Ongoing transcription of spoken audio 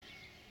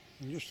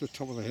I'm just at the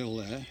top of the hill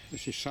there.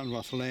 This is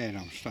Sandwath Lane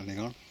I'm standing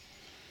on,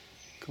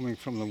 coming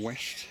from the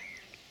west,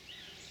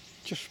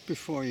 just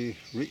before you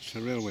reach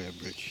the railway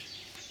bridge.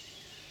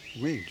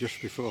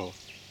 Just before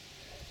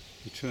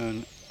you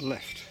turn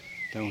left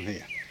down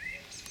here,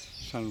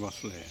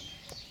 Sandwath Lane.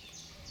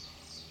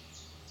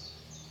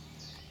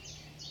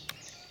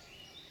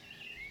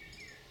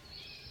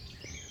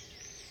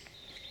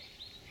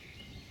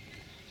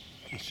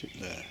 That's it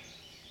there.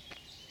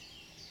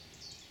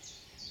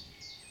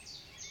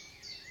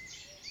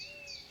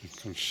 And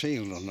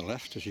concealed on the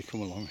left as you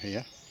come along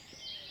here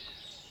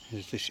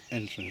is this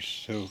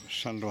entrance to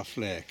Sandwath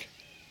Lake.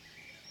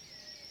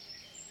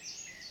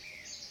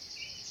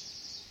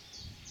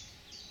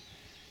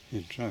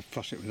 You drive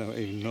past it without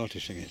even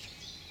noticing it.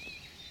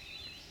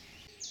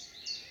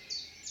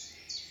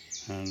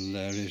 And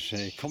there is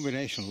a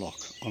combination lock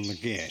on the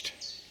gate,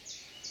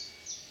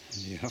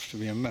 and you have to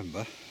be a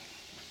member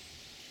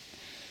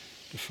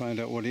to find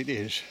out what it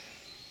is.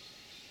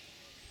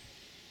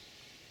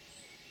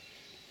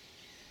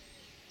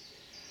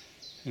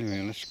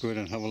 Anyway, let's go ahead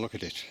and have a look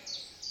at it.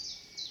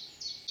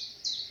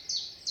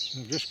 So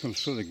I've just come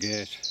through the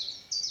gate.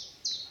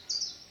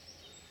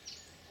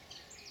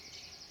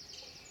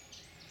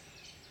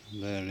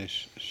 And there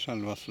is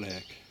Sandwath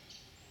Lake.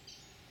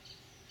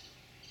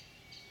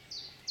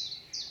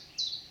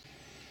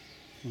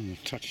 And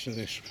attached to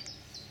this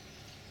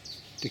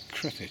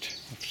decrepit,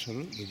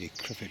 absolutely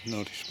decrepit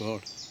notice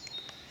board,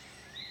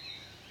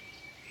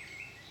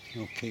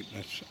 no keep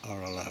lets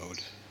are allowed.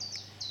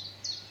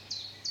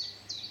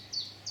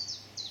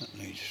 That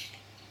needs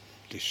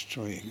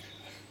destroying.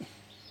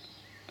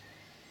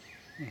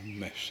 What a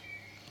mess.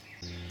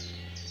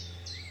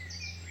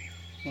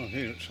 Well,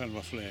 here at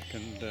Sandwath Lake,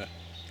 and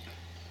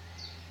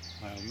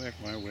I'll make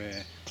my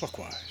way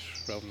clockwise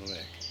round the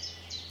lake.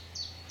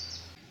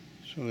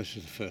 So this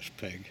is the first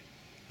peg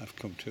I've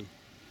come to.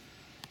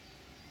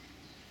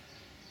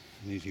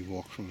 An easy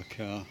walk from the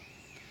car.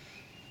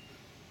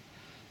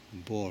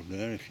 Board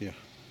there if you're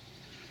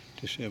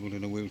disabled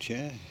in a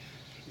wheelchair,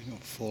 so you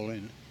don't fall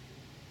in.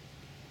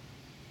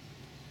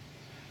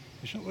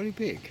 It's not very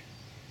big.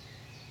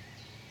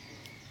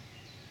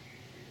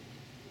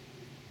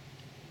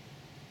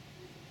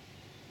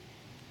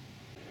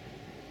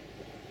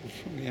 And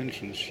from the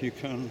entrance you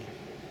can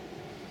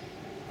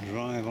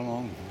drive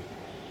along.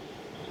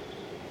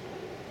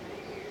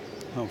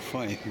 How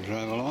far you can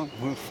drive along,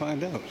 we'll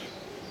find out.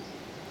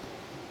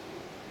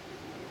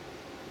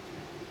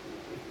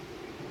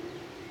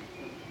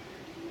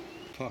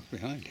 Park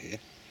behind here.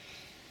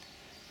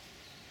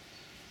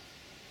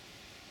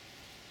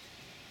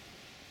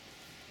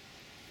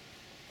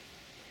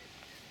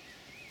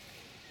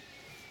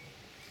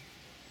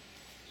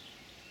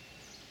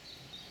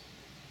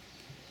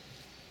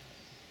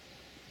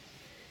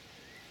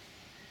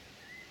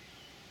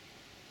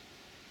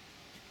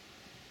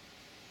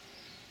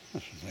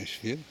 That's a nice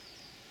view.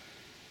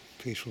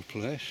 Peaceful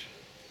place.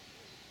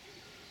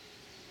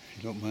 If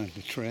you don't mind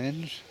the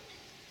trains.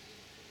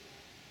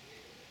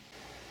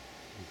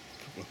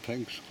 A couple of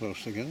pegs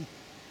close together.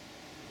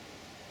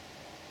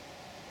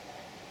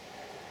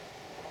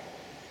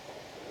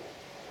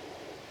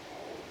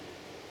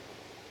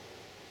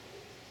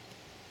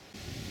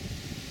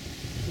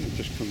 So you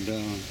just come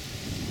down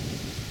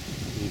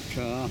in your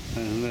car,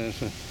 and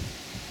there's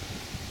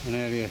an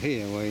area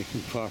here where you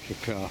can park your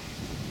car.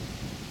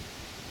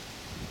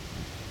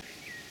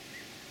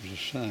 There's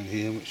a sign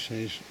here which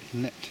says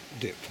net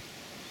dip.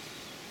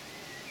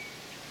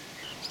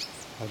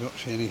 I don't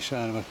see any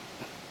sign of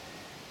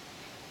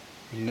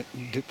a net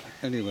dip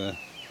anywhere.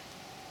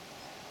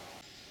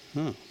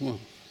 Oh, well,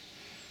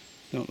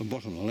 down at the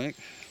bottom of the lake,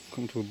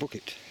 come to a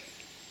bucket,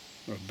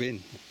 or a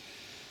bin,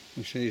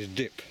 which says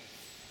dip.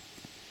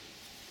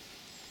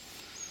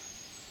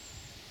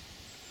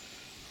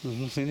 There's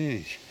nothing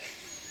in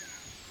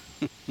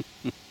it.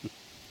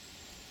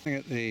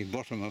 At the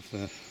bottom of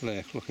the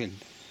lake, looking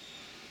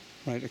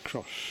right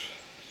across.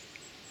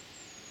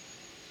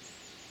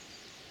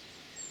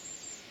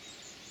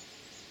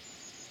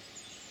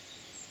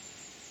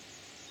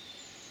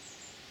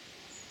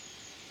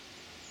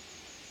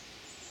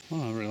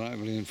 Well, I'm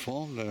reliably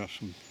informed there are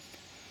some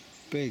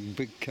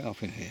big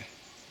carp in here,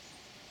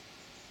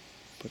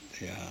 but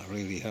they are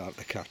really hard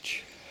to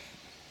catch.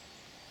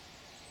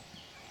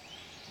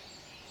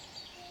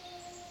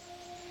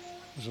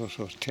 There's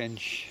also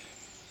tench,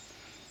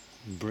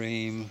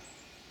 bream,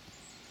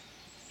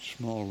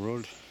 small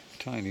rudd,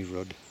 tiny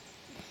rudd,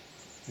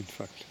 in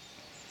fact,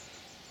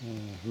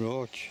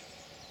 roach,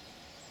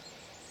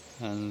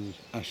 and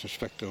I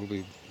suspect there'll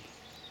be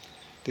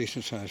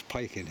decent sized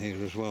pike in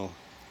here as well.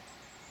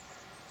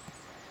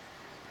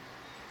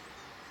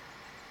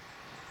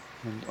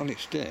 And on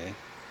its day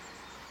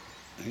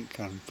it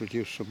can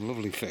produce some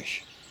lovely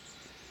fish,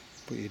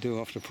 but you do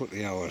have to put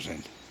the hours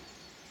in.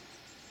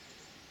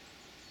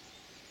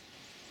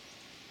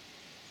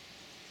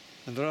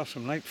 And there are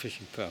some night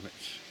fishing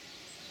permits,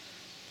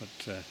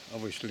 but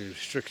obviously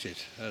restricted,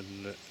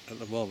 and at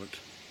the moment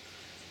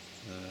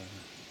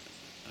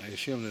I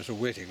assume there's a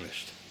waiting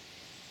list.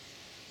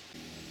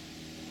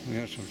 We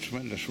had some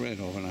tremendous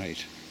rain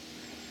overnight,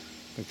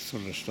 big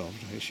thunderstorms.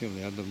 I assume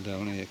they had them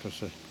down here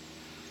because there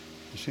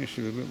seems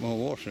to be a bit more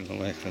water in the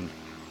lake than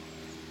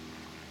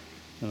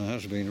there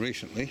has been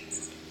recently,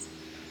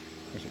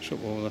 because it's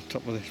up over the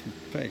top of this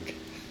peg.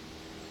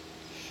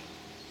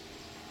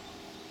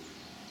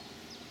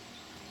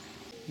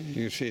 You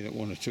can see that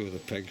one or two of the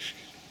pegs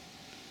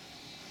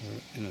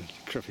are in a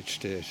decrepit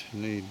state,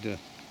 need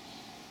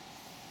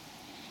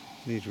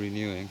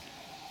renewing.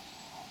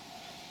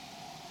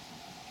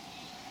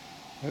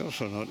 I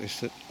also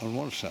noticed that on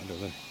one side of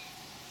the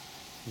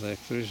lake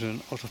there is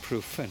an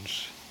otterproof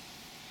fence,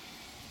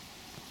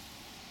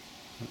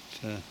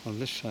 but on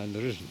this side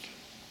there isn't.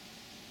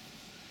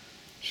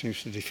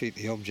 Seems to defeat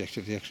the object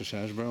of the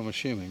exercise, but I'm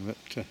assuming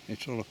that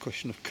it's all a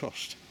question of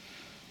cost,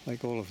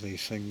 like all of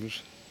these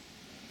things.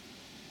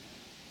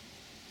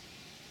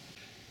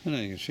 And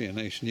then you can see a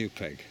nice new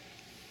peg.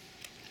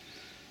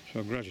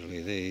 So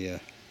gradually the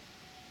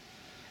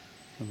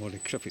more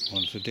decrepit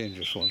ones, the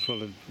dangerous ones, well,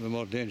 the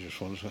more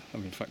dangerous ones have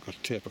in fact got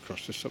tape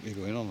across to stop you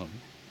going on them.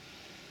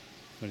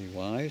 Very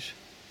wise.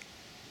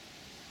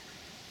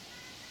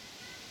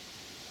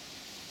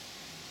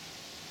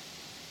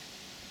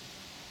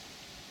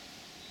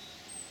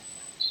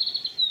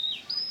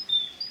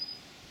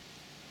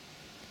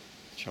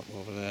 Chop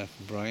over there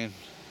for Brian,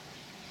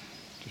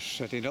 just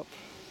set it up.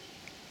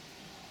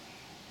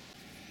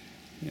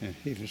 Yeah,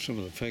 even some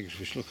of the pegs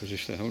which look as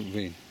if they haven't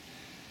been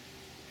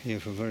here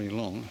for very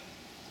long,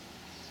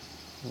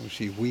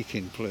 obviously weak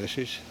in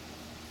places.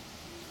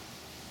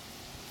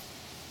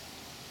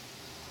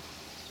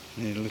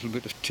 Need a little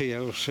bit of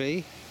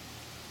TLC.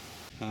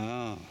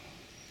 I've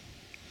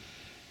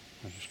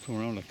just come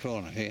around the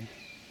corner here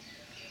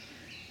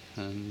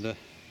and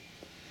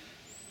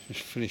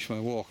just finished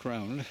my walk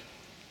round,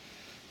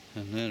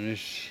 and there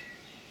is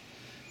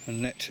a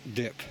net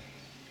dip.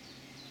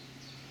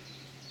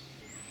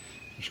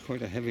 There's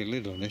quite a heavy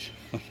lid on it.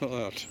 I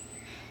thought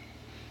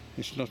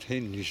it's not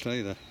hinged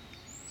either.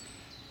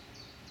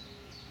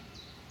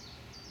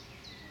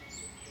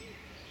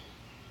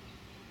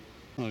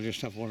 I'll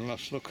just have one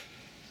last look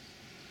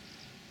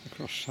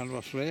across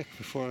Sandwath Lake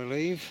before I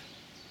leave.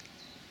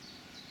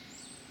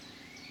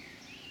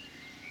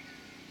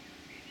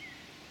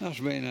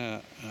 There's been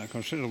a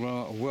considerable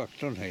amount of work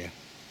done here,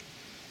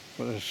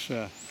 but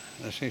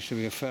there seems to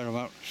be a fair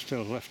amount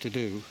still left to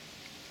do.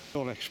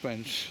 All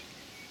expense,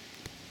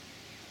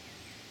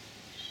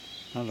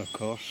 and of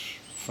course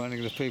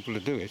finding the people to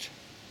do it.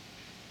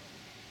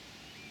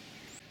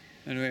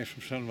 Anyway,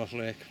 from Sandwath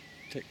Lake,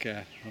 take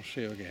care. I'll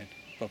see you again.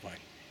 Bye bye.